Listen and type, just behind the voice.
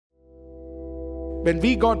When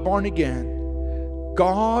we got born again,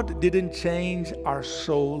 God didn't change our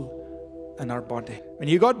soul and our body. When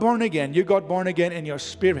you got born again in your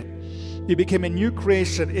spirit. You became a new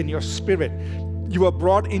creation in your spirit. You were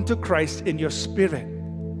brought into Christ in your spirit.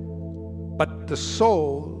 But the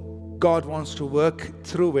soul, God wants to work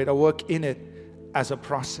through it or work in it as a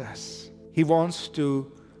process. He wants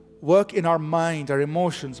to work in our mind, our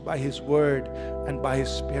emotions by His Word and by His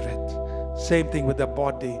Spirit. Same thing with the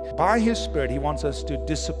body. By His Spirit, He wants us to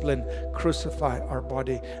discipline, crucify our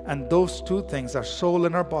body. And those two things, our soul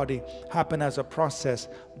and our body, happen as a process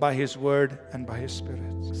by His Word and by His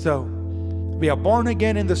Spirit. So, we are born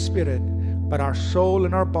again in the Spirit, but our soul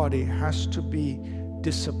and our body has to be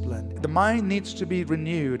disciplined. The mind needs to be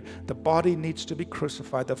renewed. The body needs to be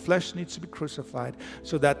crucified. The flesh needs to be crucified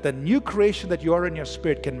so that the new creation that you are in your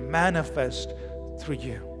spirit can manifest through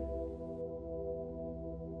you.